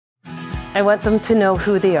I want them to know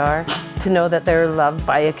who they are, to know that they're loved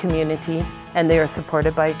by a community and they are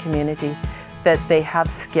supported by a community, that they have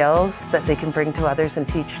skills that they can bring to others and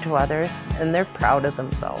teach to others, and they're proud of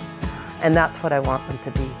themselves. And that's what I want them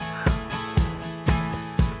to be.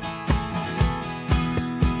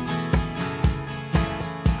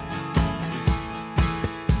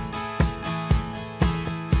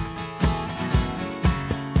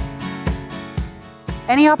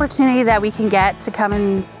 Any opportunity that we can get to come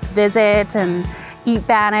and visit and eat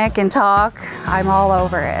bannock and talk, I'm all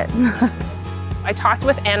over it. I talked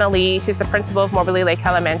with Anna Lee, who's the principal of Moberly Lake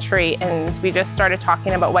Elementary, and we just started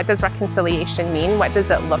talking about what does reconciliation mean, what does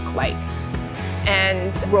it look like?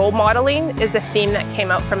 And role modeling is a theme that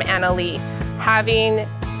came out from Anna Lee, having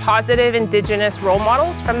positive Indigenous role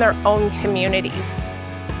models from their own communities.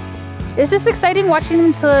 It's just exciting watching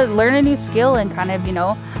them to learn a new skill and kind of,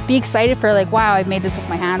 be excited for like, wow, I've made this with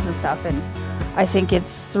my hands and stuff. And I think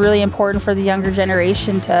it's really important for the younger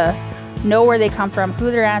generation to know where they come from, who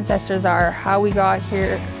their ancestors are, how we got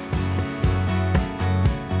here.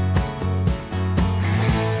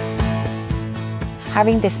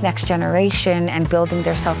 Having this next generation and building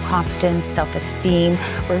their self-confidence, self-esteem,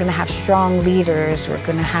 we're going to have strong leaders, we're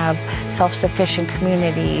going to have self-sufficient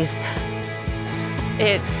communities.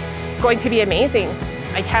 It's going to be amazing.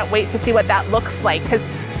 I can't wait to see what that looks like, because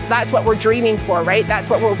that's what we're dreaming for, right? That's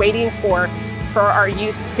what we're waiting for our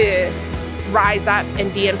youth to rise up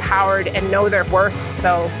and be empowered and know their worth,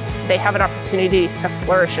 so they have an opportunity to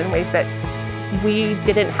flourish in ways that we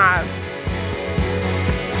didn't have